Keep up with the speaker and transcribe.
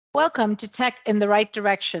Welcome to Tech in the Right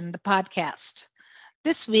Direction, the podcast.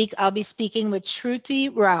 This week, I'll be speaking with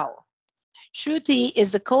Shruti Rao. Shruti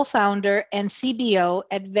is the co founder and CBO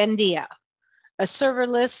at Vendia, a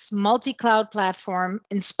serverless multi cloud platform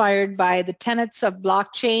inspired by the tenets of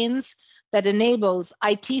blockchains that enables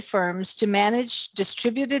IT firms to manage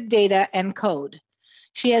distributed data and code.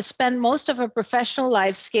 She has spent most of her professional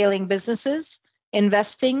life scaling businesses,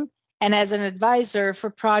 investing, and as an advisor for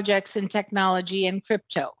projects in technology and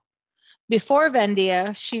crypto. Before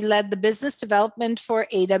Vendia, she led the business development for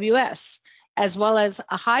AWS, as well as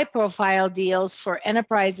high profile deals for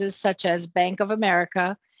enterprises such as Bank of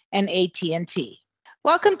America and AT&T.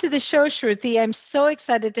 Welcome to the show, Shruti. I'm so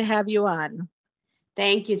excited to have you on.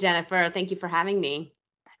 Thank you, Jennifer. Thank you for having me.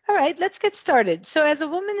 All right, let's get started. So, as a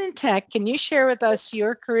woman in tech, can you share with us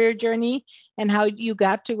your career journey and how you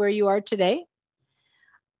got to where you are today?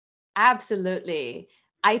 Absolutely.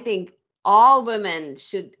 I think all women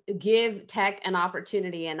should give tech an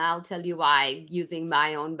opportunity, and I'll tell you why using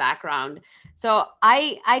my own background. So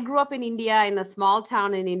I grew up in India, in a small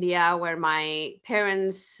town in India, where my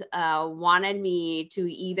parents wanted me to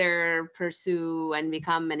either pursue and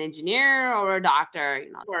become an engineer or a doctor.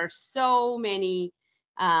 There were so many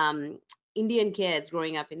um, Indian kids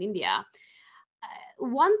growing up in India.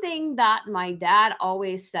 One thing that my dad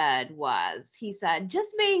always said was, he said,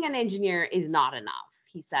 just being an engineer is not enough.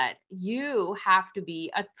 He said, you have to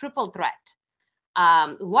be a triple threat.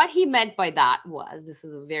 What he meant by that was, this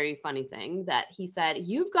is a very funny thing, that he said,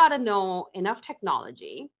 you've got to know enough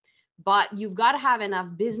technology, but you've got to have enough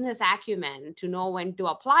business acumen to know when to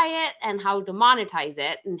apply it and how to monetize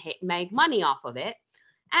it and make money off of it,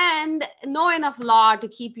 and know enough law to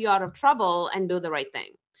keep you out of trouble and do the right thing.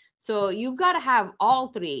 So you've got to have all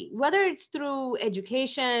three, whether it's through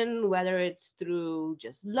education, whether it's through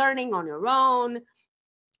just learning on your own,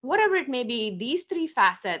 whatever it may be. These three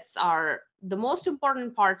facets are the most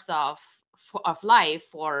important parts of life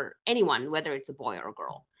for anyone, whether it's a boy or a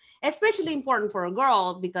girl. Especially important for a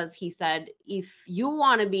girl, because he said, if you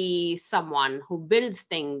want to be someone who builds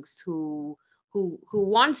things, who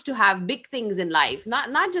wants to have big things in life,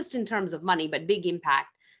 not just in terms of money, but big impact,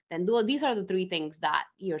 then these are the three things that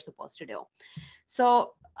you're supposed to do.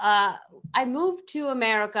 So I moved to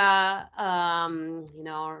America,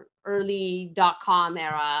 early .com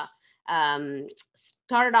era.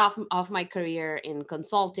 Started off my career in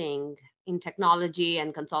consulting, in technology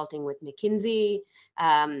and consulting with McKinsey.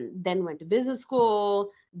 Then went to business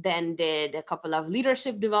school. Then did a couple of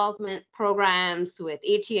leadership development programs with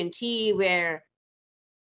AT&T, where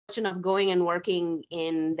fortune of going and working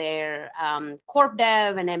in their corp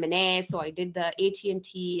dev and M&A. So I did the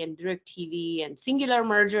AT&T and DirecTV and Singular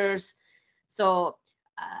mergers. So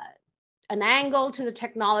an angle to the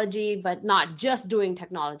technology, but not just doing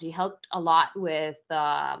technology. Helped a lot with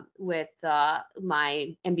my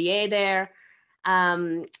MBA there.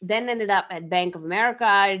 Then ended up at Bank of America.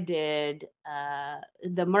 I did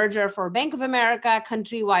the merger for Bank of America,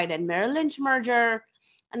 Countrywide and Merrill Lynch merger.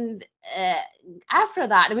 And uh, after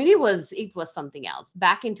that, I mean, it was something else.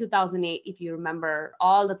 Back in 2008, if you remember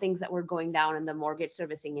all the things that were going down in the mortgage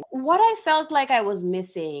servicing, what I felt like I was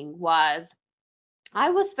missing was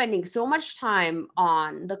I was spending so much time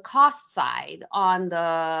on the cost side, on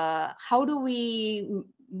the how do we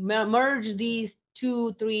merge these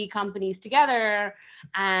two, three companies together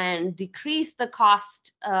and decrease the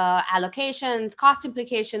cost allocations, cost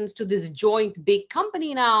implications to this joint big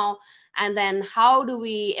company now. And then how do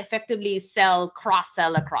we effectively cross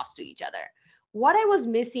sell across to each other? What I was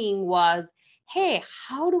missing was, hey,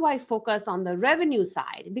 how do I focus on the revenue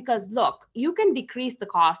side? Because look, you can decrease the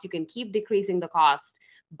cost, you can keep decreasing the cost,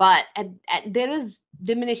 but there is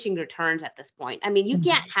diminishing returns at this point. I mean, you Mhm.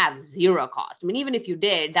 can't have zero cost. I mean, even if you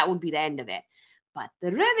did, that would be the end of it. But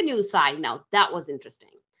the revenue side, now that was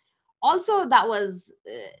interesting. Also, that was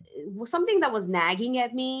something that was nagging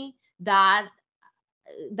at me, that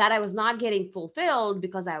I was not getting fulfilled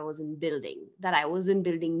because I wasn't building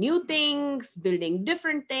new things, building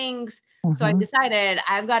different things. So I Mhm. decided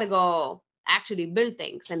I've got to go actually build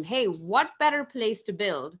things. And hey, what better place to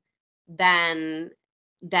build than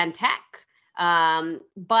tech?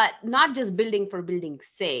 But not just building for building's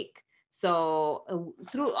sake. So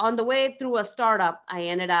through on the way through a startup, I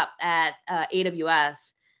ended up at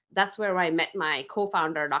AWS. That's where I met my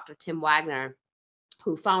co-founder, Dr. Tim Wagner,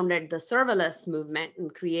 who founded the serverless movement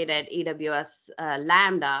and created AWS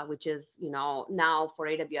Lambda, which is, now for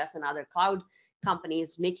AWS and other cloud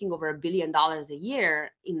companies making over $1 billion a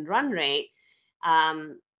year in run rate,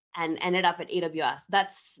 um, and ended up at AWS.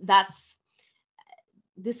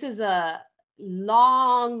 This is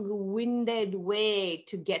long-winded way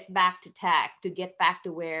to get back to tech, to get back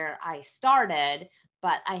to where I started.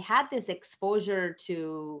 But I had this exposure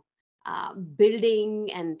to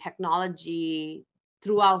building and technology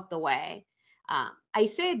throughout the way. I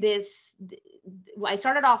say this, I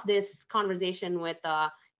started off this conversation with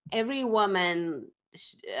every woman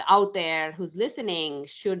out there who's listening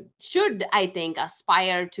should I think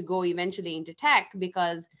aspire to go eventually into tech,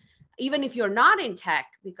 because even if you're not in tech,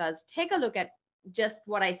 because take a look at just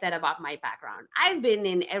what I said about my background. I've been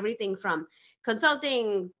in everything from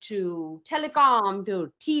consulting to telecom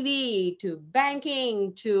to TV to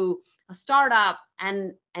banking to a startup,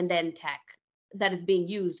 and then tech that is being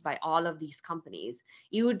used by all of these companies.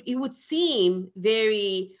 It would seem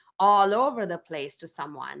very all over the place to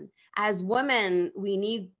someone. As women,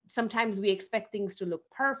 sometimes we expect things to look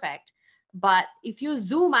perfect, but if you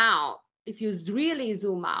zoom out, if you really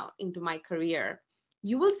zoom out into my career,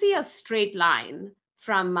 you will see a straight line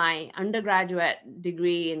from my undergraduate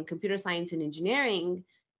degree in computer science and engineering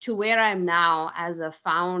to where I'm now as a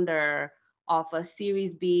founder of a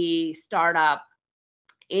Series B startup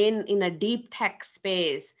in a deep tech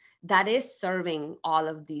space that is serving all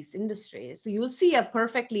of these industries. So you'll see a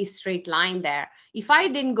perfectly straight line there. If I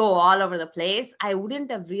didn't go all over the place, I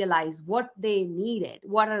wouldn't have realized what they needed,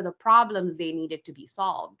 what are the problems they needed to be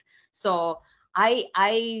solved. So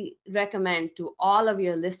I recommend to all of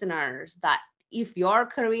your listeners that if your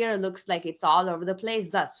career looks like it's all over the place,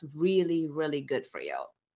 that's really, really good for you.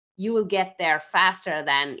 You will get there faster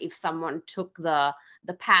than if someone took the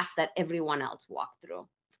path that everyone else walked through.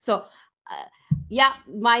 So, yeah,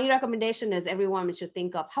 my recommendation is everyone should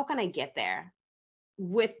think of how can I get there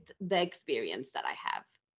with the experience that I have.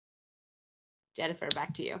 Jennifer,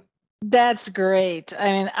 back to you. That's great.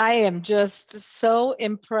 I mean, I am just so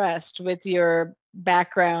impressed with your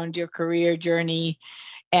background, your career journey,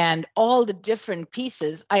 and all the different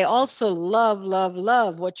pieces. I also love, love,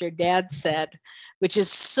 love what your dad said, which is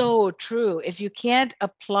so true. If you can't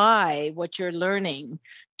apply what you're learning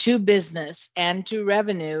to business and to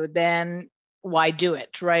revenue, then why do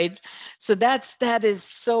it, right? So that is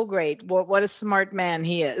so great. What a smart man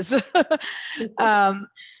he is. um,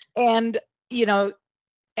 and you know,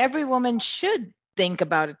 every woman should think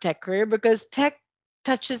about a tech career because tech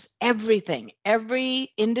touches everything,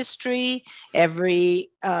 every industry, every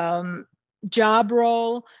job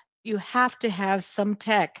role. You have to have some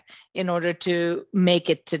tech in order to make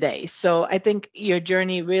it today. So I think your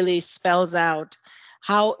journey really spells out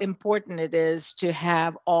how important it is to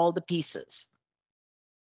have all the pieces.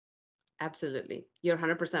 Absolutely. You're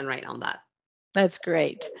 100% right on that. That's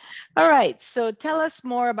great. All right. So tell us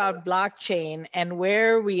more about blockchain and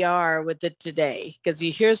where we are with it today, because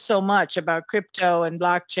you hear so much about crypto and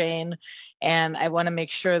blockchain, and I want to make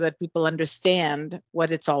sure that people understand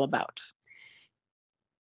what it's all about.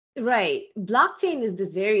 Right. Blockchain is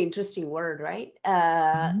this very interesting word, right?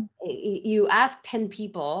 Mhm. You ask 10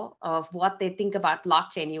 people of what they think about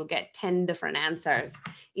blockchain, you'll get 10 different answers.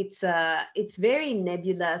 It's very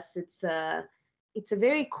nebulous. It's a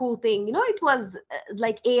very cool thing. You know, it was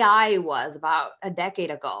like AI was about a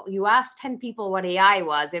decade ago. You asked 10 people what AI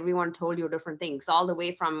was, everyone told you different things, all the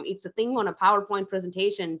way from it's a thing on a PowerPoint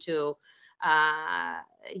presentation to uh,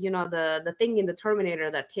 the thing in the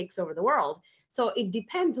Terminator that takes over the world. So it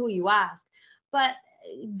depends who you ask. But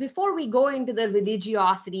before we go into the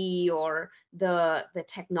religiosity or the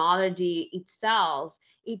technology itself,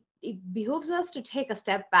 it behooves us to take a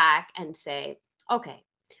step back and say, okay,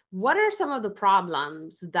 what are some of the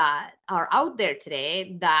problems that are out there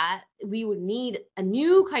today that we would need a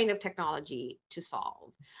new kind of technology to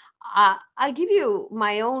solve? I'll give you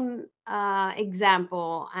my own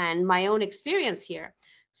example and my own experience here.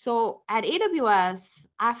 So at AWS,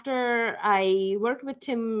 after I worked with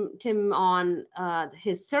Tim on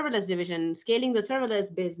his serverless division, scaling the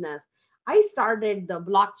serverless business, I started the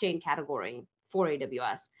blockchain category for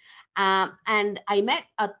AWS. And I met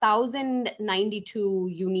 1,092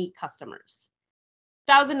 unique customers.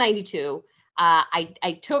 1,092.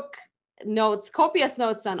 I took notes, copious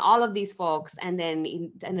notes on all of these folks. And then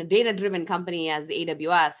in a data-driven company as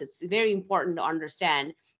AWS, it's very important to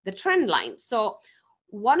understand the trend line. So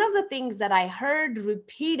one of the things that I heard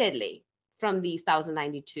repeatedly from these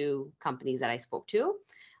 1,092 companies that I spoke to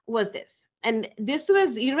was this. And this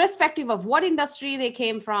was irrespective of what industry they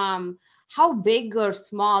came from, how big or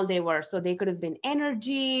small they were. So they could have been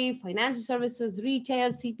energy, financial services,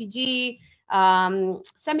 retail, CPG,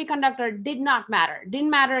 semiconductor, did not matter. Didn't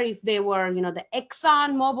matter if they were, the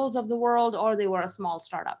Exxon Mobil's of the world or they were a small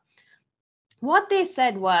startup. What they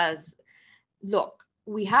said was, look,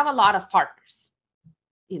 we have a lot of partners.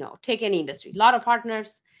 Take any industry, a lot of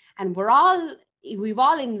partners. And we've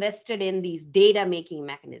all invested in these data making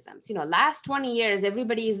mechanisms. Last 20 years,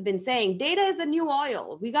 everybody has been saying data is the new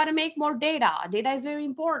oil. We got to make more data. Data is very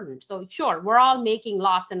important. So sure, we're all making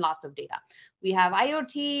lots and lots of data. We have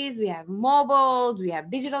IoTs, we have mobiles, we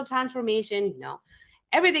have digital transformation,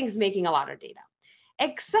 everything's making a lot of data.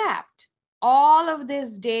 Except all of this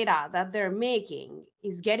data that they're making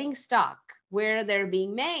is getting stuck where they're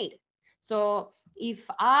being made. So if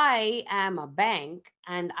I am a bank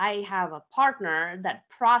and I have a partner that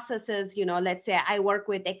processes, let's say I work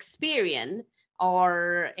with Experian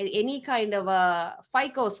or any kind of a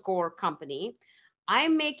FICO score company,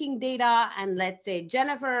 I'm making data, and let's say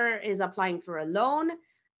Jennifer is applying for a loan.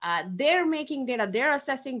 They're making data. They're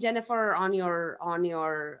assessing Jennifer on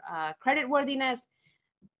your credit worthiness.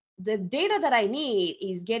 The data that I need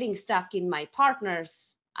is getting stuck in my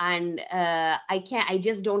partners, and I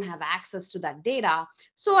just don't have access to that data,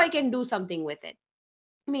 so I can do something with it.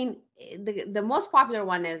 I mean, the most popular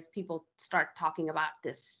one is people start talking about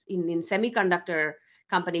this in semiconductor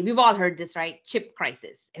company. We've all heard this, right? Chip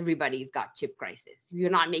crisis. Everybody's got chip crisis. We're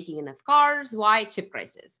not making enough cars. Why? Chip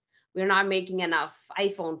crisis. We're not making enough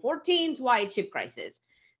iPhone 14s. Why? Chip crisis.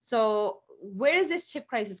 So where is this chip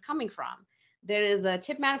crisis coming from? There is a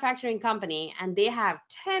chip manufacturing company, and they have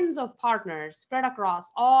tens of partners spread across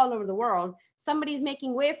all over the world. Somebody's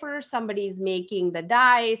making wafers, somebody's making the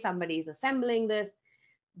die, somebody's assembling this.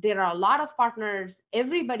 There are a lot of partners.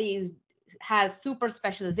 Everybody has super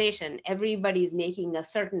specialization. Everybody's making a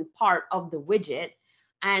certain part of the widget,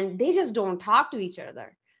 and they just don't talk to each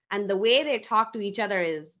other. And the way they talk to each other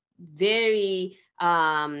is very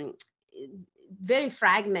very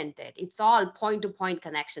fragmented. It's all point-to-point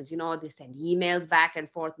connections. They send emails back and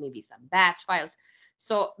forth, maybe some batch files.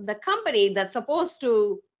 So the company that's supposed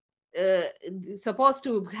to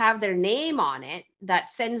have their name on it,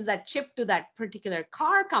 that sends that chip to that particular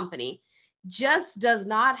car company, just does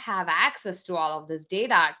not have access to all of this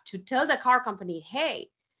data to tell the car company, hey,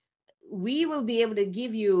 we will be able to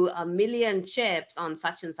give you 1 million chips on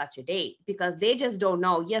such and such a date, because they just don't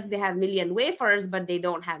know. Yes, they have 1 million wafers, but they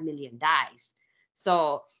don't have 1 million dies.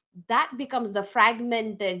 So that becomes the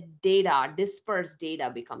fragmented data, dispersed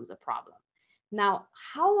data becomes a problem. Now,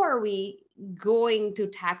 how are we going to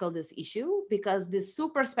tackle this issue? Because this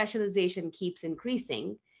super specialization keeps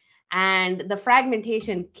increasing and the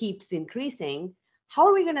fragmentation keeps increasing. How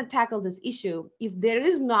are we going to tackle this issue if there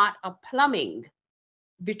is not a plumbing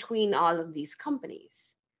between all of these companies?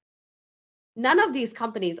 None of these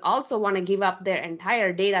companies also want to give up their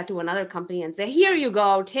entire data to another company and say, here you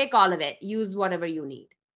go, take all of it, use whatever you need.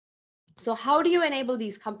 So how do you enable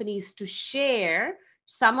these companies to share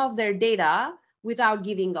some of their data without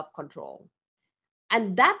giving up control?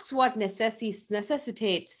 And that's what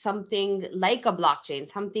necessitates something like a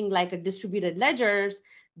blockchain, something like a distributed ledgers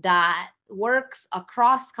that works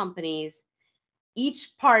across companies.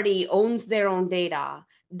 Each party owns their own data,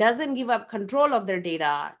 doesn't give up control of their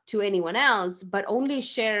data to anyone else, but only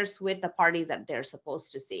shares with the parties that they're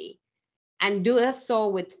supposed to see, and does so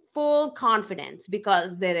with full confidence,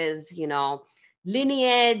 because there is,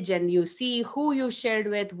 lineage, and you see who you've shared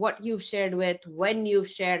with, what you've shared with, when you've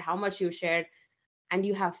shared, how much you've shared, and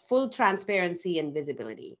you have full transparency and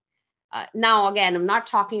visibility. Now, again, I'm not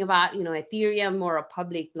talking about, Ethereum or a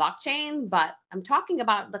public blockchain, but I'm talking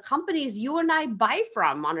about the companies you and I buy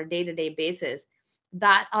from on a day-to-day basis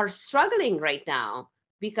that are struggling right now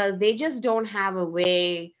because they just don't have a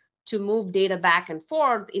way to move data back and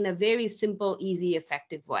forth in a very simple, easy,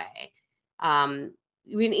 effective way.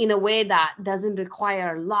 In a way that doesn't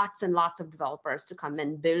require lots and lots of developers to come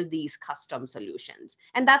and build these custom solutions.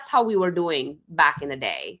 And that's how we were doing back in the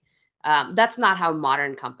day. That's not how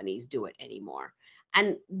modern companies do it anymore.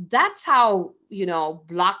 And that's how,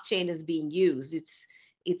 blockchain is being used.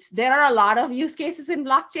 There are a lot of use cases in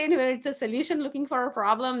blockchain where it's a solution looking for a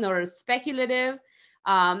problem or speculative.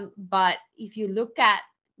 But if you look at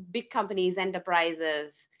big companies,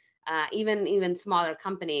 enterprises, even smaller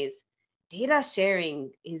companies, data sharing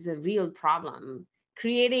is a real problem.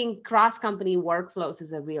 Creating cross-company workflows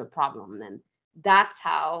is a real problem. And that's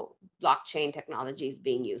how blockchain technology is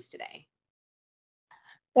being used today.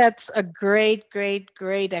 That's a great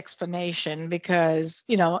explanation, because,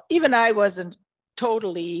 even I wasn't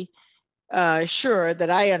totally sure that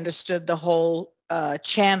I understood the whole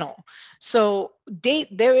channel. So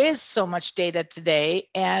there is so much data today,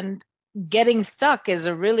 and getting stuck is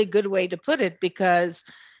a really good way to put it, because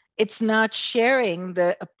it's not sharing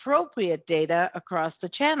the appropriate data across the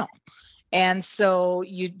channel. And so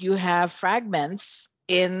you have fragments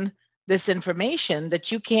in this information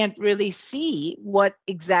that you can't really see what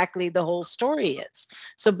exactly the whole story is.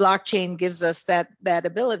 So blockchain gives us that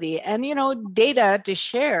ability. And data to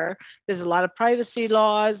share, there's a lot of privacy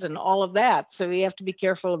laws and all of that. So we have to be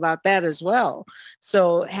careful about that as well.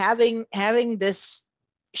 So having this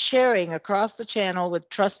sharing across the channel with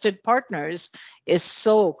trusted partners is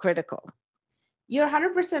so critical. You're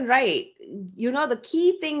 100% right. The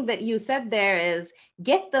key thing that you said there is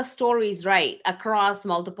get the stories right across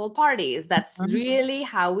multiple parties. That's really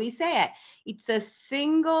how we say it. It's a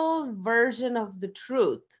single version of the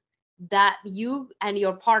truth that you and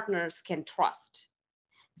your partners can trust.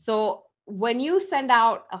 So when you send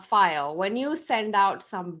out a file, when you send out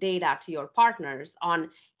some data to your partners on,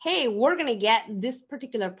 hey, we're going to get this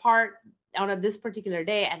particular part on this particular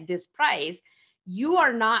day at this price,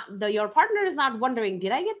 your partner is not wondering,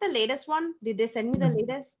 did I get the latest one? Did they send me the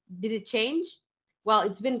latest? Did it change? Well,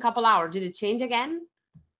 it's been a couple hours. Did it change again?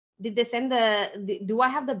 Did they send do I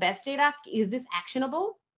have the best data? Is this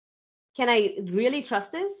actionable? Can I really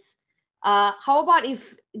trust this? How about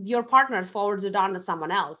if your partner forwards it on to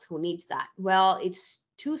someone else who needs that? Well, it's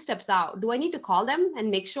 2 steps out. Do I need to call them and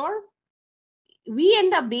make sure? We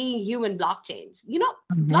end up being human blockchains.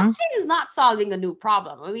 Blockchain is not solving a new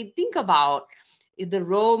problem. When we think about the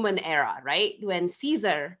Roman era, right? When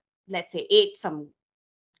Caesar, let's say, ate some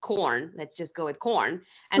corn, let's just go with corn,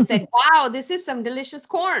 and said, wow, this is some delicious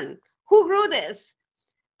corn. Who grew this?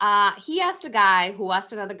 He asked a guy who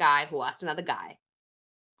asked another guy who asked another guy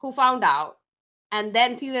who found out. And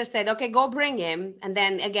then Caesar said, okay, go bring him. And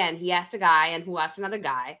then again, he asked a guy and who asked another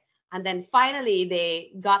guy. And then finally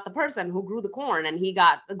they got the person who grew the corn and he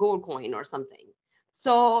got a gold coin or something.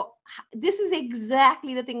 So this is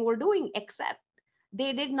exactly the thing we're doing, except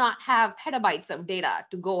they did not have petabytes of data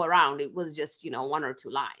to go around. It was just, 1 or 2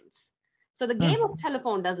 lines. So the game of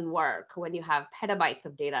telephone doesn't work when you have petabytes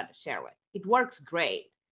of data to share with. It works great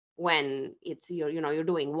when it's you're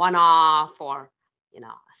doing one-off or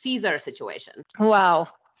Caesar situation. Wow.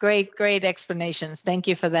 Great explanations. Thank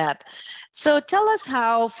you for that. So tell us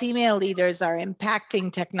how female leaders are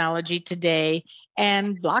impacting technology today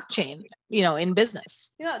and blockchain, in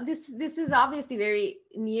business. This is obviously very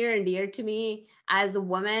near and dear to me as a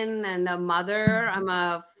woman and a mother. I'm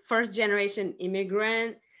a first generation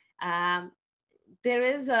immigrant. There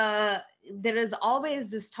is always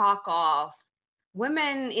this talk of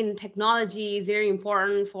women in technology is very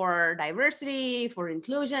important for diversity, for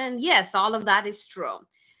inclusion. Yes, all of that is true.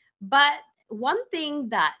 But one thing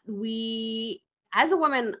that we, as a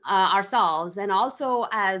woman ourselves, and also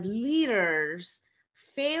as leaders,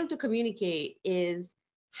 fail to communicate is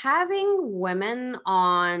having women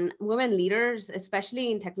leaders,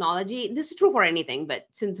 especially in technology. This is true for anything, but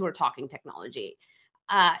since we're talking technology,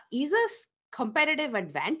 is a competitive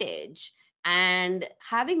advantage. And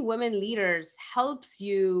having women leaders helps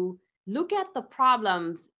you look at the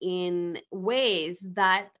problems in ways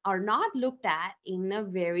that are not looked at in a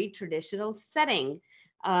very traditional setting.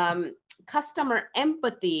 Customer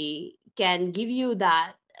empathy can give you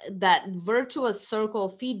that virtuous circle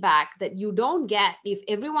feedback that you don't get if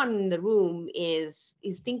everyone in the room is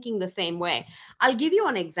thinking the same way. I'll give you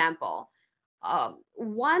an example.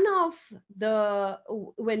 When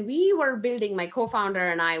we were building, my co-founder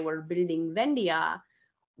and I were building Vendia,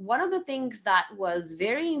 one of the things that was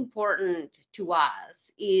very important to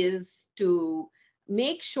us is to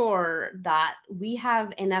make sure that we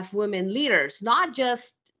have enough women leaders, not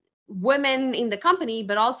just women in the company,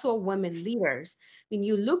 but also women leaders. When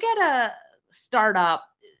you look at a startup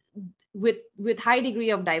with high degree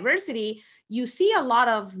of diversity, you see a lot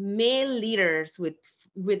of male leaders with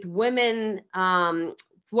women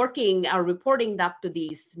working or reporting up to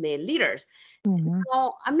these male leaders.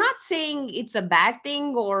 So I'm not saying it's a bad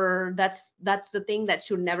thing or that's the thing that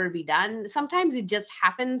should never be done. Sometimes it just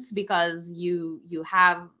happens because you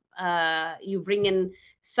bring in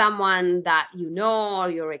someone that or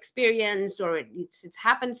you're experienced, or it's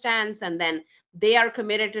happenstance, and then they are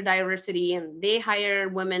committed to diversity and they hire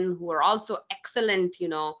women who are also excellent,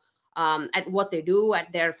 at what they do,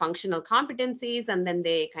 at their functional competencies, and then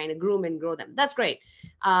they kind of groom and grow them. That's great.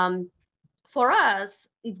 For us,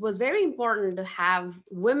 it was very important to have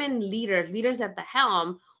women leaders at the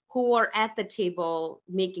helm who are at the table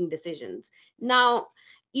making decisions. Now,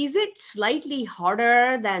 is it slightly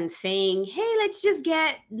harder than saying, hey, let's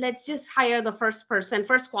just hire the first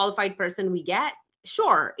qualified person we get?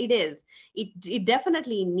 Sure, it is. It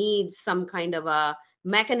definitely needs some kind of a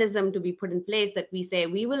mechanism to be put in place that we say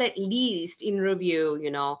we will at least interview,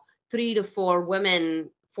 3 to 4 women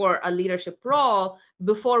for a leadership role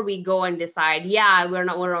before we go and decide,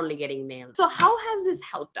 we're only getting male. So how has this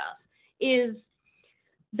helped us is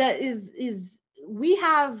that is we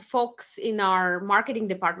have folks in our marketing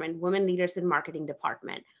department, women leaders in marketing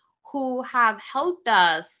department, who have helped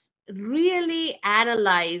us really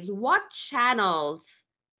analyze what channels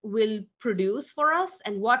will produce for us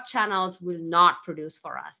and what channels will not produce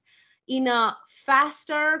for us in a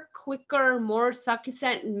faster, quicker, more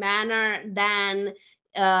succinct manner than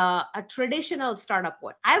a traditional startup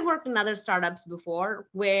would. I've worked in other startups before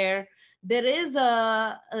where there is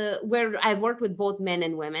where I've worked with both men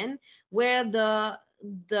and women, where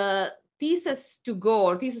the thesis to go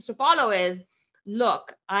or thesis to follow is,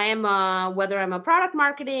 look, I am whether I'm a product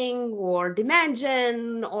marketing or demand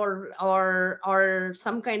gen or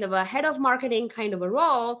some kind of a head of marketing kind of a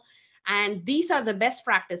role, and these are the best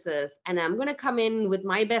practices, and I'm going to come in with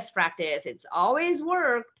my best practice. It's always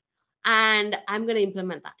worked, and I'm going to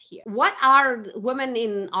implement that here. What our women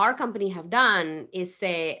in our company have done is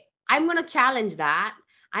say, I'm going to challenge that.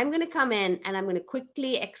 I'm going to come in and I'm going to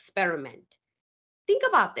quickly experiment. Think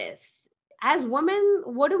about this. As women,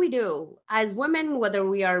 what do we do? As women, whether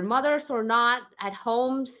we are mothers or not, at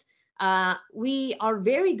homes, we are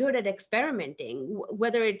very good at experimenting,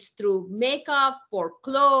 whether it's through makeup or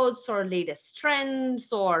clothes or latest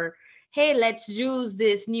trends, or hey, let's use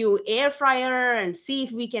this new air fryer and see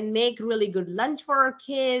if we can make really good lunch for our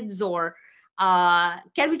kids, or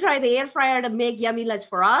can we try the air fryer to make yummy lunch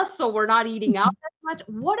for us so we're not eating out as much?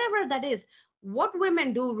 Whatever that is, what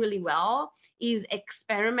women do really well is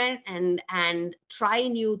experiment and try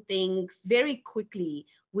new things very quickly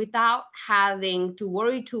without having to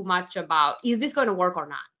worry too much about, is this going to work or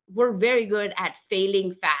not? We're very good at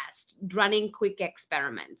failing fast, running quick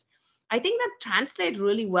experiments. I think that translates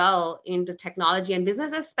really well into technology and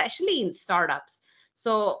business, especially in startups.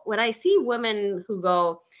 So when I see women who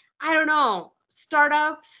go, I don't know,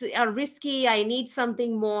 startups are risky, I need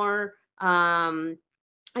something more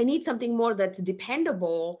that's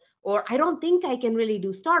dependable, or I don't think I can really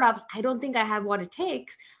do startups. I don't think I have what it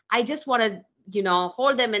takes. I just want to,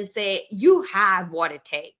 hold them and say, you have what it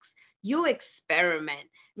takes. You experiment.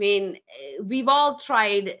 I mean, we've all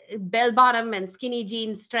tried bell bottom and skinny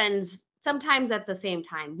jeans trends sometimes at the same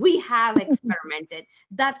time. We have experimented.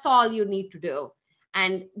 That's all you need to do.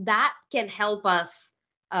 And that can help us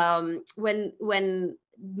when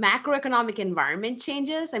macroeconomic environment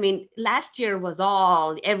changes. I mean, last year was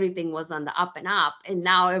everything was on the up and up, and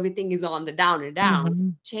now everything is on the down and down.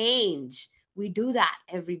 Mhm. Change. We do that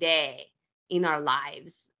every day in our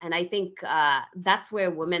lives. And I think that's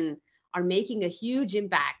where women are making a huge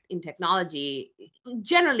impact in technology,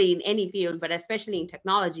 generally in any field, but especially in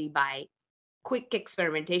technology, by quick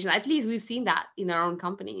experimentation. At least we've seen that in our own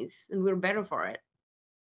companies, and we're better for it.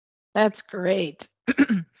 That's great.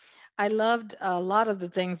 I loved a lot of the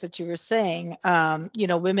things that you were saying.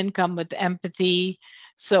 Women come with empathy.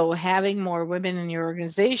 So having more women in your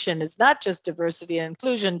organization is not just diversity and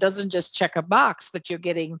inclusion, doesn't just check a box, but you're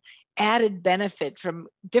getting added benefit from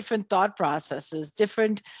different thought processes,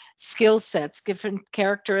 different skill sets, different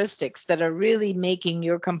characteristics that are really making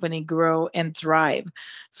your company grow and thrive.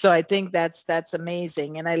 So I think that's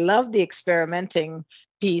amazing. And I love the experimenting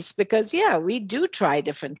piece because yeah, we do try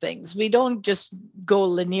different things. We don't just go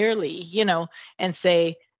linearly, and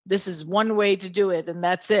say this is one way to do it and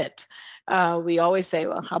that's it. We always say,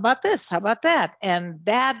 well, how about this, how about that, and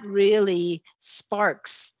that really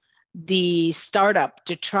sparks the startup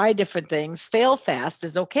to try different things. Fail fast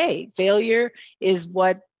is okay. Failure is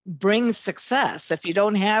what brings success. If you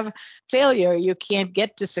don't have failure, you can't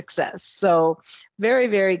get to success. So very,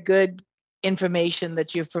 very good information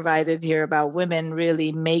that you've provided here about women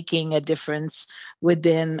really making a difference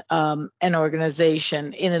within an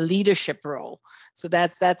organization in a leadership role. So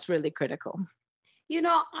that's really critical.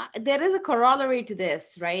 There is a corollary to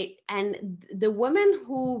this, right? And the women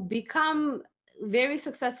who become very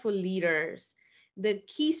successful leaders, the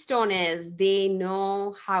keystone is they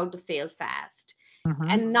know how to fail fast.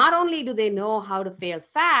 Mhm. And not only do they know how to fail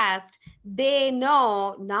fast, they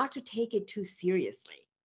know not to take it too seriously.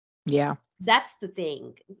 Yeah. That's the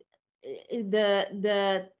thing.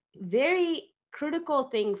 The very critical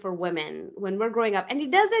thing for women when we're growing up, and it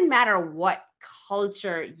doesn't matter what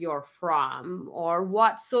culture you're from or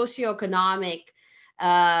what socioeconomic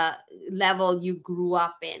uh, level you grew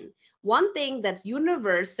up in, one thing that's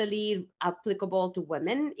universally applicable to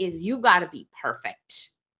women is you got to be perfect.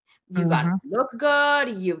 You got to Mhm. look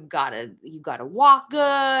good, you got to walk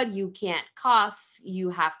good, you can't cuss, you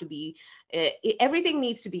have to be everything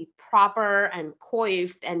needs to be proper and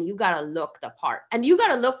coiffed, and you got to look the part, and you got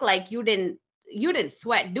to look like you didn't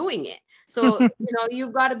sweat doing it. So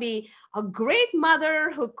you've got to be a great mother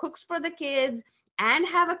who cooks for the kids. and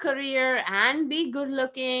have a career and be good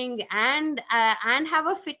looking and have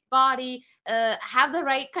a fit body, have the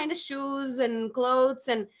right kind of shoes and clothes,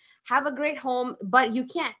 and have a great home, but you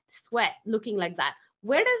can't sweat looking like that.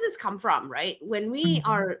 Where does this come from, right?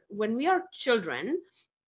 Mhm. When we are children,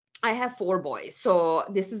 I have four boys, so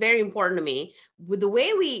this is very important to me. With the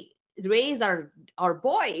way we raise our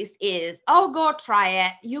boys is, oh, go try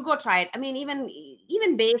it. You go try it. I mean,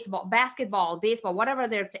 even baseball, basketball, baseball, whatever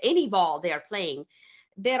any ball they are playing,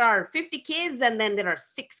 there are 50 kids and then there are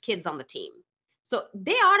 6 kids on the team. So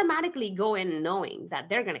they automatically go in knowing that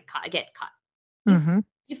they're going to get cut. If Mhm.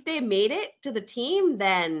 if they made it to the team,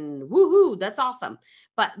 then woohoo, that's awesome.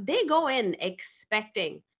 But they go in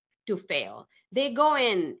expecting to fail. They go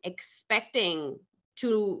in expecting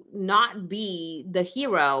to not be the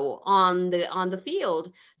hero on the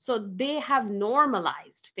field. So they have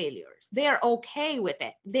normalized failures. They are okay with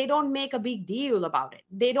it. They don't make a big deal about it.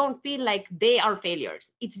 They don't feel like they are failures.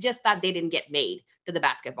 It's just that they didn't get made to the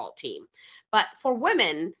basketball team. But for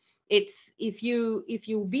women, it's if you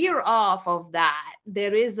veer off of that,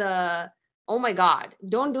 there is a, oh my god,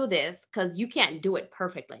 don't do this because you can't do it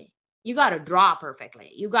perfectly. You got to draw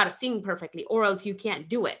perfectly, you got to sing perfectly, or else you can't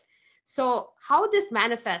do it. So how this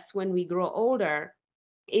manifests when we grow older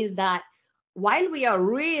is that while we are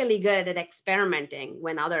really good at experimenting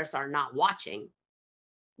when others are not watching,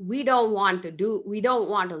 we don't want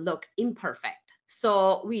to look imperfect.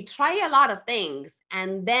 So we try a lot of things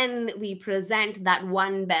and then we present that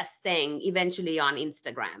one best thing eventually on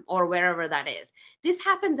Instagram or wherever that is. This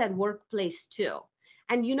happens at workplace too.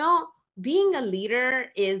 And being a leader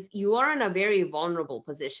is, you are in a very vulnerable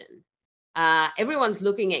position. Everyone's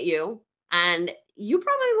looking at you, and you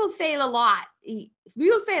probably will fail a lot. You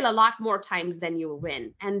will fail a lot more times than you will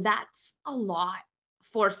win, and that's a lot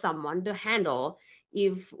for someone to handle,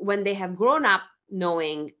 if when they have grown up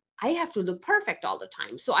knowing, I have to look perfect all the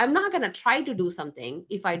time, so I'm not going to try to do something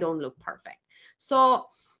if I don't look perfect. So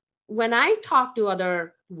when I talk to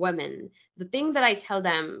other women, the thing that I tell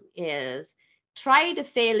them is, try to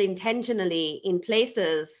fail intentionally in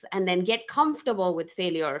places and then get comfortable with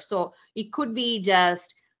failure. So it could be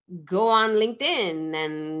just go on LinkedIn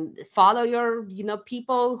and follow your,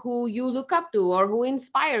 people who you look up to or who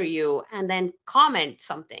inspire you, and then comment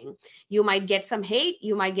something. You might get some hate,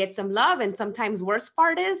 you might get some love, and sometimes worst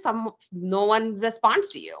part is no one responds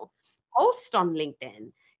to you. Post on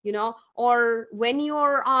LinkedIn, or when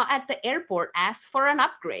you're at the airport, ask for an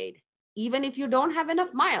upgrade, even if you don't have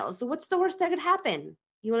enough miles. So what's the worst that could happen?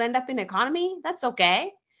 You will end up in economy. That's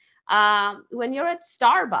okay. When you're at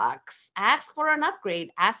Starbucks, ask for an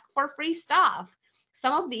upgrade, ask for free stuff.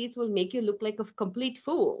 Some of these will make you look like a complete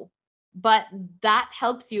fool, but that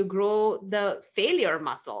helps you grow the failure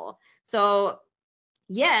muscle. So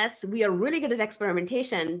yes, we are really good at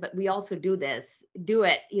experimentation, but we also do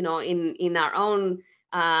it, in our own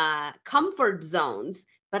comfort zones.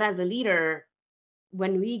 But as a leader,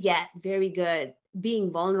 when we get very good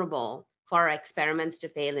being vulnerable for our experiments to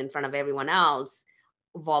fail in front of everyone else,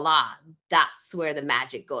 voila, that's where the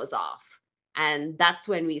magic goes off. And that's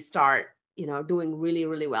when we start, doing really,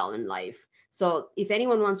 really well in life. So if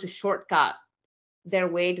anyone wants to shortcut their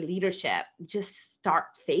way to leadership, just start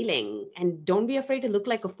failing and don't be afraid to look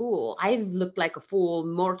like a fool. I've looked like a fool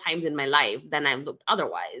more times in my life than I've looked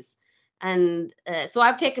otherwise. And so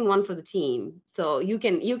I've taken one for the team. So you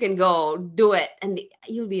can go do it and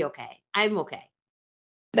you'll be okay. I'm okay.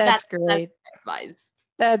 That's That's great. advice.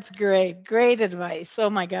 That's great. Great advice.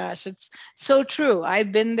 Oh my gosh, it's so true.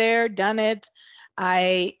 I've been there, done it.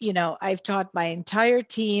 I've taught my entire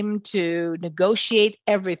team to negotiate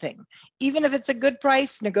everything. Even if it's a good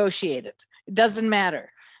price, negotiate it. It doesn't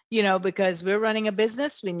matter. Because we're running a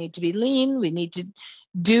business, we need to be lean, we need to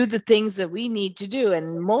do the things that we need to do.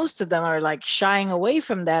 And most of them are like shying away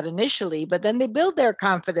from that initially, but then they build their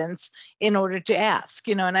confidence in order to ask,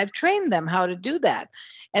 and I've trained them how to do that.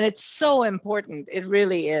 And it's so important. It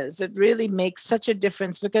really is. It really makes such a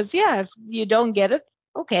difference because, yeah, if you don't get it,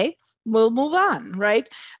 okay, we'll move on, right?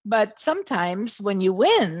 But sometimes when you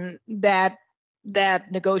win that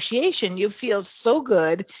negotiation, you feel so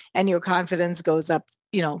good and your confidence goes up,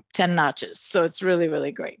 10 notches. So it's really,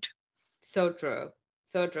 really great. So true.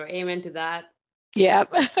 So true. Amen to that. Yeah.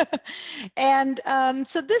 And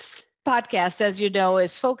so this podcast, as you know,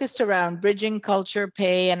 is focused around bridging culture,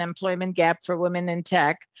 pay, and employment gap for women in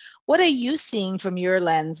tech. What are you seeing from your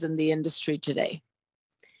lens in the industry today?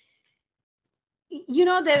 There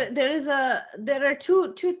are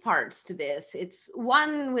two parts to this. It's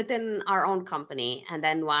one within our own company and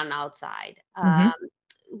then one outside. Hmm.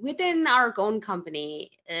 Within our own company,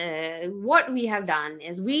 what we have done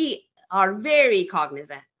is we are very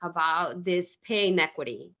cognizant about this pay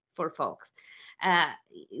inequity for folks. Uh,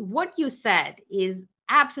 what you said is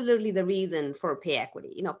absolutely the reason for pay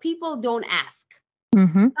equity. People don't ask.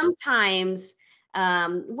 Mm-hmm. Sometimes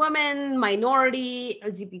women, minority,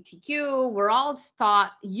 LGBTQ, we're all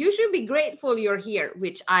taught you should be grateful you're here,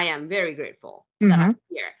 which I am very grateful that Mm-hmm. I'm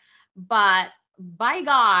here. But by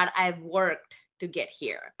God, I've worked to get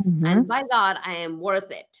here. Mm-hmm. And by God, I am worth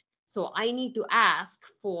it. So I need to ask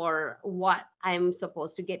for what I'm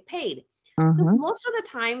supposed to get paid. Look, Mm-hmm. most of the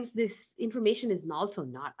times, this information is also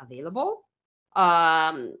not available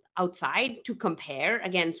outside to compare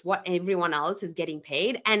against what everyone else is getting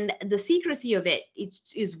paid. And the secrecy of it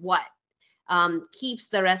is what keeps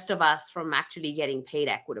the rest of us from actually getting paid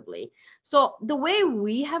equitably. So the way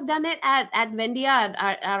we have done it at Vendia,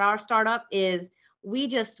 at our startup, is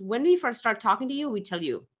when we first start talking to you, we tell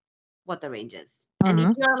you what the range is. And if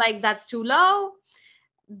Mm-hmm. you're like, that's too low,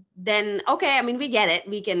 then okay, I mean, we get it.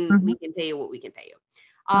 We can Mm-hmm. we can pay you what we can pay you.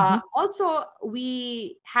 Mm-hmm. Also,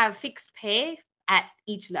 we have fixed pay at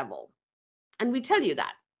each level, and we tell you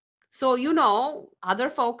that. So other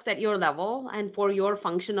folks at your level and for your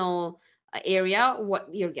functional area, what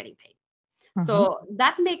you're getting paid. Mm-hmm. So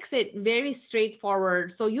that makes it very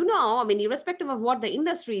straightforward. So I mean, irrespective of what the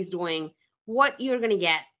industry is doing, what you're going to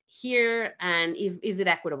get here, and if is it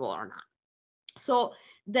equitable or not. So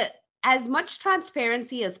the as much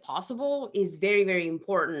transparency as possible is very, very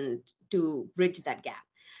important to bridge that gap.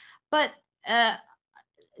 But uh,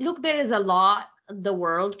 look, there is a lot the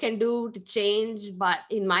world can do to change, but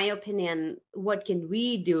in my opinion, what can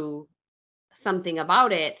we do something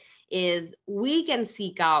about it is we can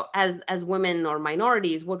seek out, as women or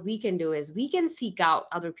minorities, what we can do is we can seek out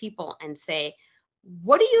other people and say,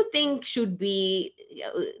 what do you think should be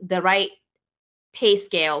the right pay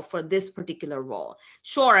scale for this particular role?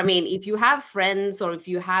 Sure, I mean, if you have friends or if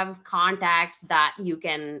you have contacts that you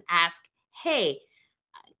can ask, hey,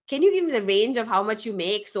 can you give me the range of how much you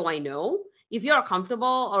make so I know? If you're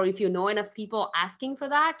comfortable or if you know enough people asking for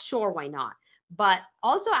that, sure, why not? But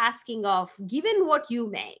also asking of, given what you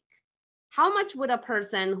make, how much would a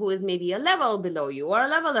person who is maybe a level below you or a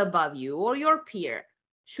level above you or your peer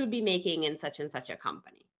should be making in such and such a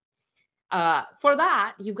company? For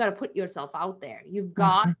that, you've got to put yourself out there. You've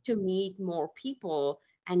got Mm-hmm. to meet more people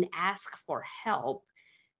and ask for help.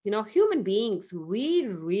 Human beings, we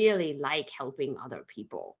really like helping other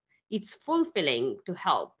people. It's fulfilling to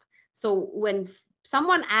help. So when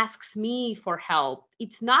someone asks me for help,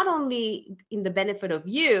 it's not only in the benefit of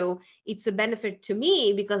you, it's a benefit to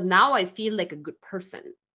me because now I feel like a good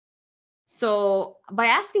person. So by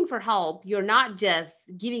asking for help, you're not just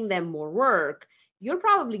giving them more work, you're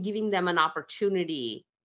probably giving them an opportunity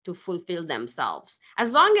to fulfill themselves.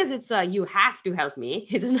 As long as it's you have to help me,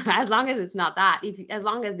 it's not, as long as it's not that, if as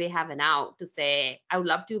long as they have an out to say, I would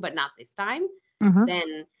love to, but not this time, Mm-hmm.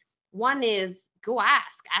 then one is go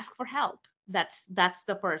ask for help. That's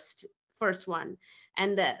the first one.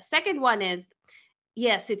 And the second one is,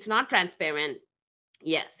 yes, it's not transparent.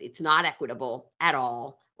 Yes, it's not equitable at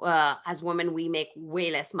all. As women, we make way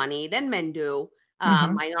less money than men do.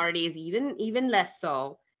 Mm-hmm. Minorities even less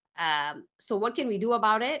so. So what can we do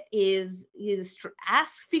about it?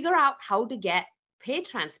 Figure out how to get pay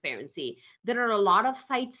transparency. There are a lot of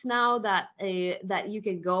sites now that you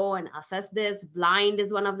can go and assess this. Blind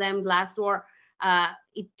is one of them. Glassdoor.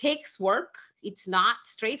 It takes work. It's not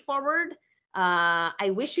straightforward.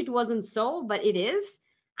 I wish it wasn't so, but it is,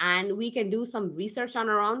 and we can do some research on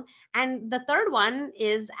our own. And the third one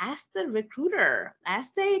is ask the recruiter,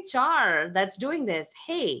 ask the HR that's doing this,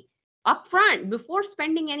 hey, upfront before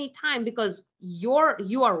spending any time, because you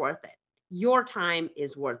are worth it. Your time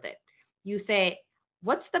is worth it. You say,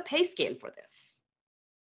 what's the pay scale for this?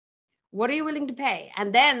 What are you willing to pay?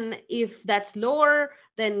 And then if that's lower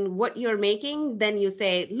than what you're making, then you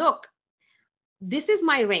say, look, this is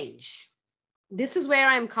my range. This is where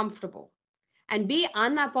I'm comfortable, and be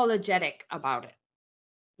unapologetic about it.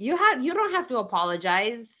 You don't have to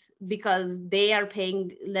apologize because they are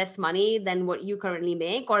paying less money than what you currently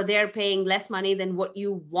make, or they're paying less money than what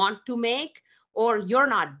you want to make, or you're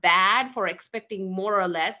not bad for expecting more or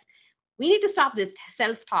less. We need to stop this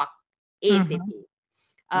self-talk ASAP. Mm-hmm.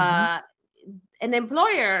 Mm-hmm. uh, an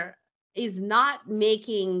employer is not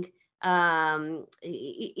making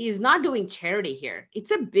is not doing charity here. It's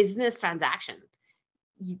a business transaction.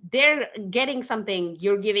 They're getting something,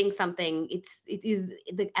 you're giving something. It is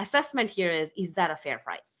the assessment here is that a fair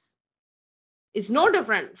price? It's no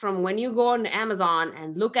different from when you go on Amazon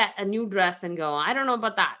and look at a new dress and go, I don't know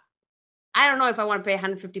about that. I don't know if I want to pay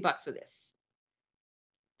 $150 for this.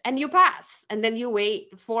 And you pass, and then you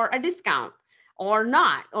wait for a discount or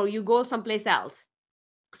not, or you go someplace else.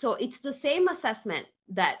 So it's the same assessment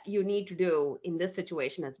that you need to do in this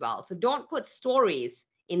situation as well. So don't put stories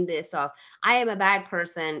in this of I am a bad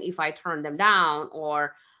person if I turn them down,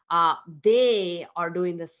 or they are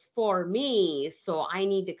doing this for me, so I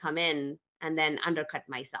need to come in and then undercut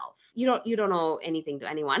myself. You don't owe anything to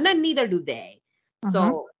anyone, and neither do they. Mm-hmm.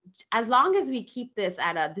 So as long as we keep this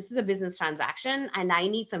at a, this is a business transaction and I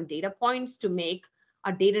need some data points to make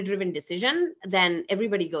a data driven decision, then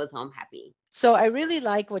everybody goes home happy. So I really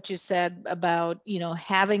like what you said about,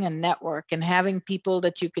 having a network and having people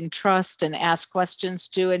that you can trust and ask questions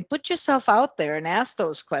to and put yourself out there and ask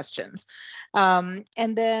those questions. And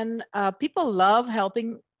then people love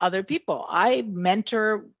helping other people. I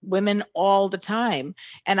mentor women all the time,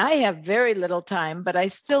 and I have very little time, but I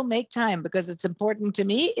still make time because it's important to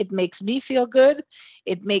me. It makes me feel good.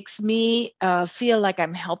 It makes me feel like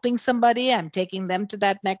I'm helping somebody, I'm taking them to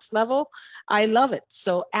that next level. I love it.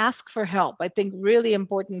 So ask for help. I think really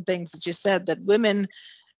important things that you said that women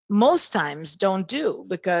most times don't do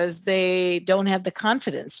because they don't have the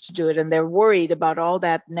confidence to do it and they're worried about all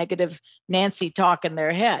that negative Nancy talk in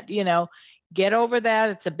their head. Get over that.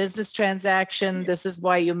 It's a business transaction. This is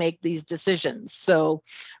why you make these decisions. So,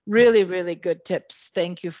 really, really good tips.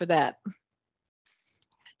 Thank you for that.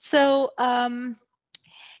 So,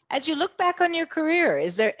 as you look back on your career,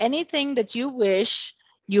 is there anything that you wish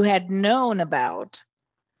you had known about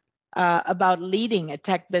leading a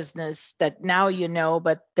tech business that now you know,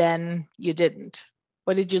 but then you didn't?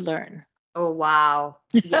 What did you learn? Oh, wow.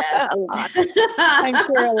 Yes. A lot. I'm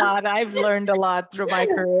sure a lot. I've learned a lot through my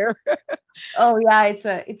career. Oh yeah,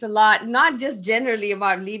 it's a lot. Not just generally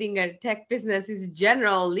about leading a tech business, it's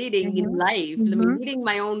general leading in Hmm. life. I mean, Hmm. leading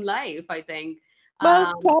my own life, I think. Well,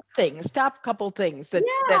 Um, top couple things that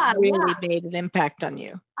yeah, really yeah, made an impact on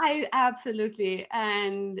you. I absolutely.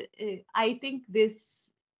 And I think this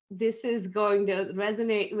is going to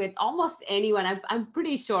resonate with almost anyone. I'm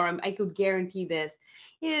pretty sure I could guarantee this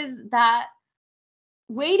is that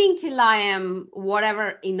waiting till I am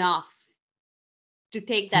whatever enough to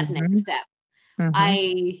take that next Hmm. step. Hmm.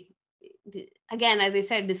 I again, as I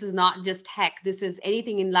said, this is not just tech. This is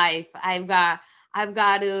anything in life. I've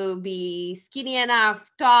got to be skinny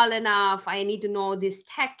enough, tall enough. I need to know this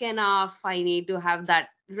tech enough. I need to have that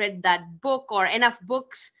read that book or enough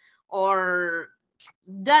books or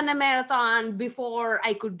done a marathon before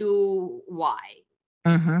I could do Y.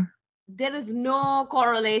 Hmm. There is no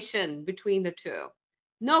correlation between the two.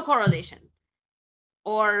 No correlation.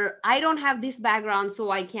 Or I don't have this background, so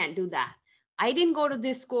I can't do that. I didn't go to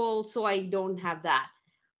this school, so I don't have that.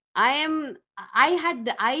 I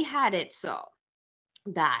had it so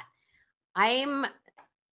that I'm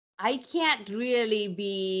I can't really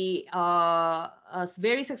be a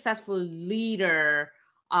very successful leader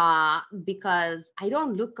because I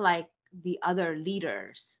don't look like the other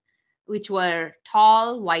leaders, which were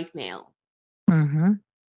tall white male, Hmm.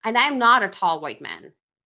 and I'm not a tall white man.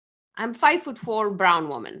 I'm 5'4" brown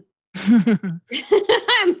woman.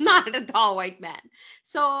 I'm not a tall white man.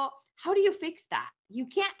 So how do you fix that? You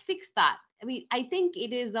can't fix that. I mean, I think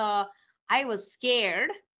it is a. I was scared.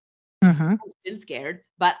 Hmm. I'm still scared,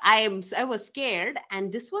 but I was scared,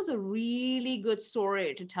 and this was a really good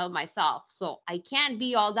story to tell myself. So I can't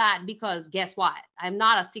be all that because guess what? I'm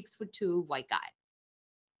not a 6'2" white guy.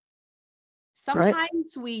 Right.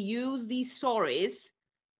 Sometimes we use these stories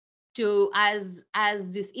to as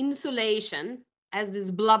this insulation, as this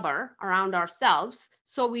blubber around ourselves,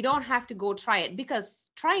 so we don't have to go try it, because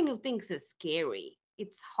trying new things is scary.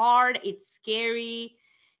 It's hard, it's scary.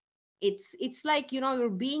 It's like, you're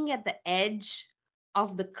being at the edge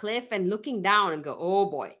of the cliff and looking down and go, oh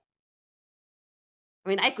boy. I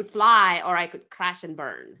mean, I could fly or I could crash and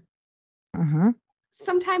burn. Hmm.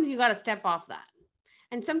 Sometimes you got to step off that,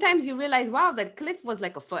 and sometimes you realize, wow, that cliff was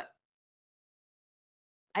like a foot.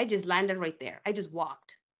 I just landed right there, I just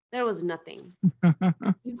walked, there was nothing.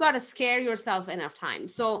 You've got to scare yourself enough time.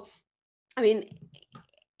 So, I mean,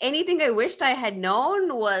 anything I wished I had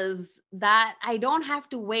known was that I don't have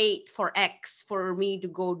to wait for X for me to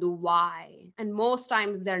go do Y. And most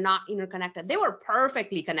times they're not interconnected. They were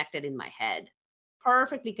perfectly connected in my head,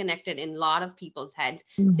 perfectly connected in a lot of people's heads.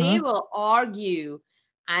 They Hmm. will argue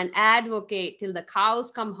and advocate till the cows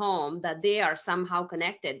come home that they are somehow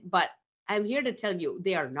connected. But I'm here to tell you,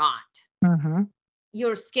 they are not. Hmm.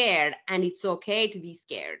 You're scared, and it's okay to be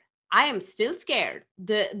scared. I am still scared.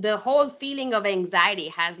 The whole feeling of anxiety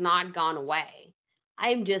has not gone away.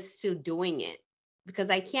 I'm just still doing it because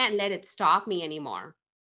I can't let it stop me anymore.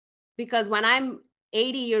 Because when I'm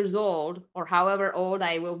 80 years old, or however old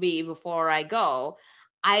I will be before I go,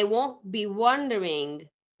 I won't be wondering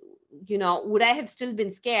would I have still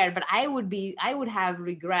been scared? But I would have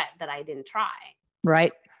regret that I didn't try.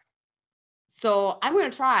 Right. So I'm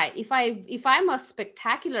going to try. If I'm a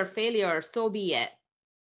spectacular failure, so be it.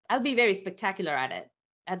 I'll be very spectacular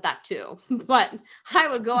at that too. But I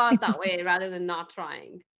would go out that way rather than not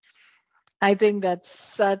trying. I think that's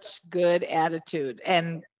such good attitude.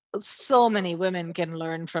 And so many women can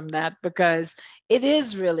learn from that because it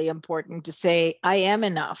is really important to say, I am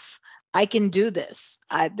enough. I can do this.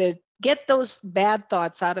 Get those bad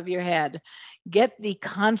thoughts out of your head. Get the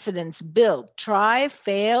confidence built. Try,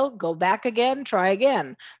 fail, go back again, try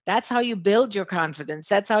again. That's how you build your confidence.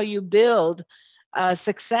 That's how you build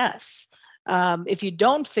success. If you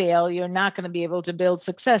don't fail, you're not going to be able to build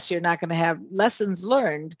success. You're not going to have lessons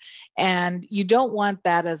learned, and you don't want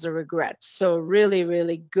that as a regret. So really,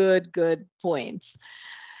 really good points.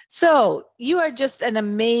 So you are just an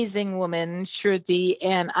amazing woman, Shruti,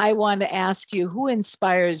 and I want to ask you, who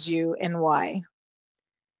inspires you and why?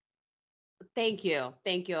 Thank you.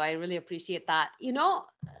 Thank you. I really appreciate that.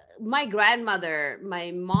 My grandmother,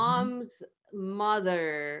 my mom's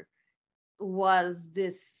mother, was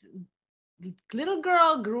this little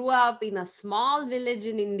girl, grew up in a small village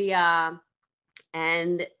in India,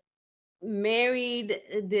 and married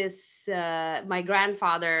this my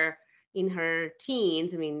grandfather in her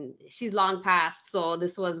teens. I mean, she's long past, so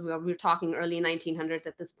this was, we're talking early 1900s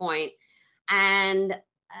at this point. And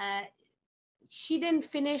she didn't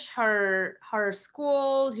finish her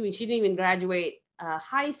school. I mean, she didn't even graduate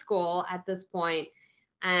high school at this point,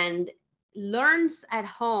 and learns at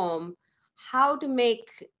home how to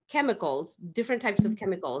make chemicals, different types of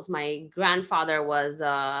chemicals. My grandfather was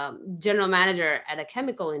a general manager at a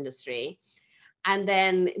chemical industry, and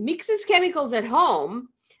then mixes chemicals at home,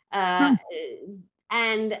 uh, Hmm.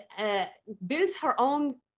 and builds her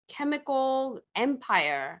own chemical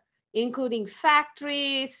empire, including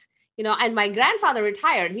factories. And my grandfather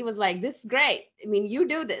retired. He was like, "This is great. I mean, you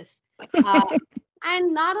do this." Uh,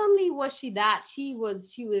 and not only was she that, she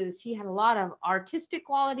had a lot of artistic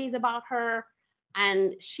qualities about her,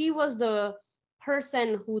 and she was the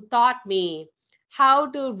person who taught me how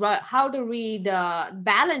to read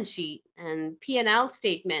balance sheet and P&L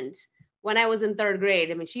statements when I was in third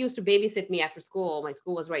grade. I mean, she used to babysit me after school. My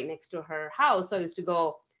school was right next to her house, so I used to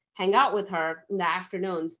go hang out with her in the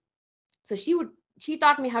afternoons. So she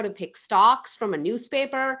taught me how to pick stocks from a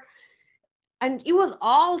newspaper, and it was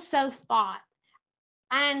all self-taught.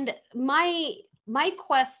 And my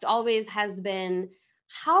quest always has been,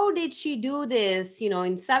 how did she do this,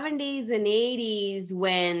 in 70s and 80s,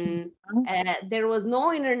 when there was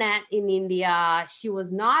no internet in India? She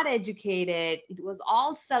was not educated. It was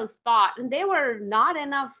all self-taught, and there were not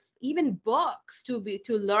enough even books to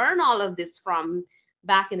learn all of this from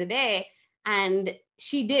back in the day. And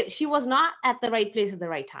she was not at the right place at the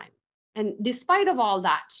right time. And despite of all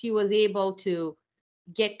that, she was able to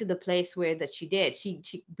get to the place where that she did. She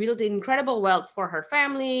built incredible wealth for her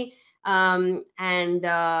family, and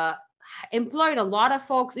employed a lot of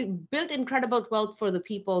folks. It built incredible wealth for the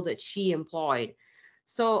people that she employed.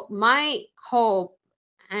 So my hope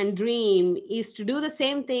and dream is to do the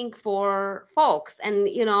same thing for folks. And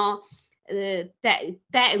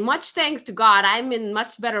that much thanks to God, I'm in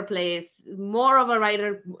much better place, more of a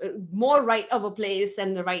writer, more right of a place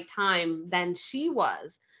and the right time than she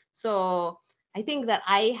was. So I think that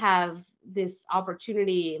I have this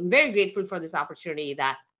opportunity. I'm very grateful for this opportunity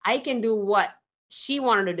that I can do what she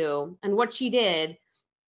wanted to do and what she did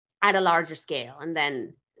at a larger scale. And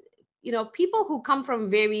then, people who come from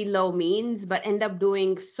very low means but end up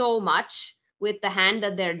doing so much with the hand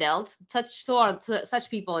that they're dealt, such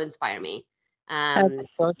people inspire me. Um,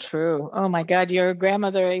 That's so true. Oh my God, your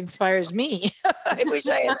grandmother inspires me. I wish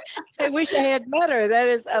I had met her. That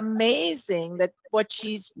is amazing that what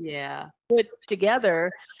she's yeah, put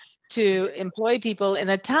together to employ people in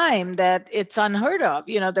a time that it's unheard of.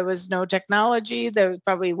 There was no technology. There was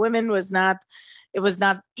probably it was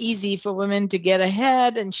not easy for women to get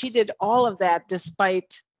ahead. And she did all of that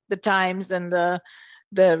despite the times and the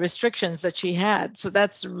restrictions that she had. So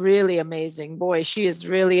that's really amazing. Boy, she is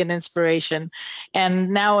really an inspiration. And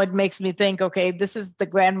now it makes me think, okay, this is the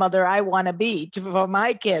grandmother I want to be for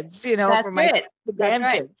my kids, that's for my it. the That's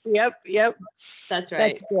right. grandkids. Yep. That's right.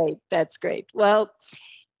 That's great. That's great. Well,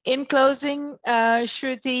 in closing,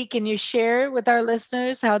 Shruti, can you share with our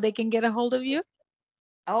listeners how they can get a hold of you?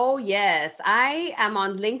 Oh, yes. I am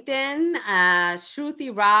on LinkedIn.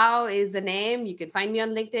 Shruti Rao is the name. You can find me on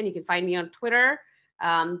LinkedIn. You can find me on Twitter.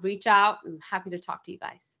 Reach out. I'm happy to talk to you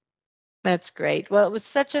guys. That's great. Well, it was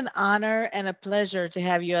such an honor and a pleasure to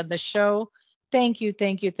have you on the show. Thank you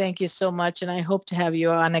so much. And I hope to have you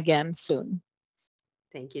on again soon.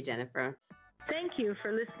 Thank you, Jennifer. Thank you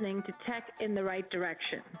for listening to Tech in the Right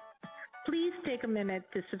Direction. Please take a minute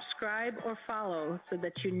to subscribe or follow so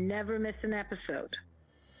that you never miss an episode.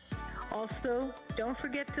 Also, don't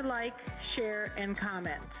forget to like, share, and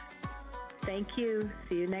comment. Thank you.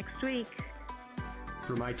 See you next week.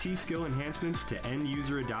 From IT skill enhancements to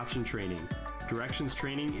end-user adoption training, Directions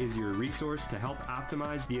Training is your resource to help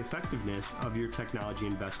optimize the effectiveness of your technology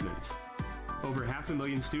investments. Over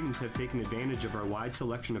 500,000 students have taken advantage of our wide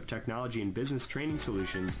selection of technology and business training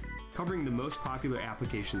solutions covering the most popular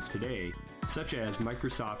applications today, such as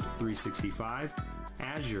Microsoft 365,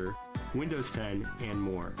 Azure, Windows 10, and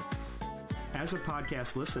more. As a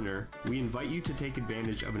podcast listener, we invite you to take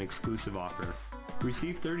advantage of an exclusive offer.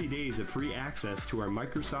 Receive 30 days of free access to our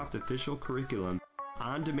Microsoft official curriculum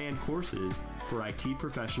on-demand courses for IT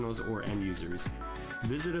professionals or end users.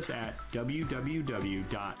 Visit us at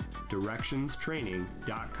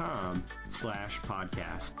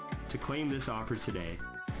www.directionstraining.com/podcast to claim this offer today.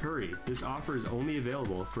 Hurry, this offer is only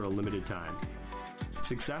available for a limited time.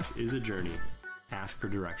 Success is a journey. Ask for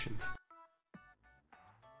directions.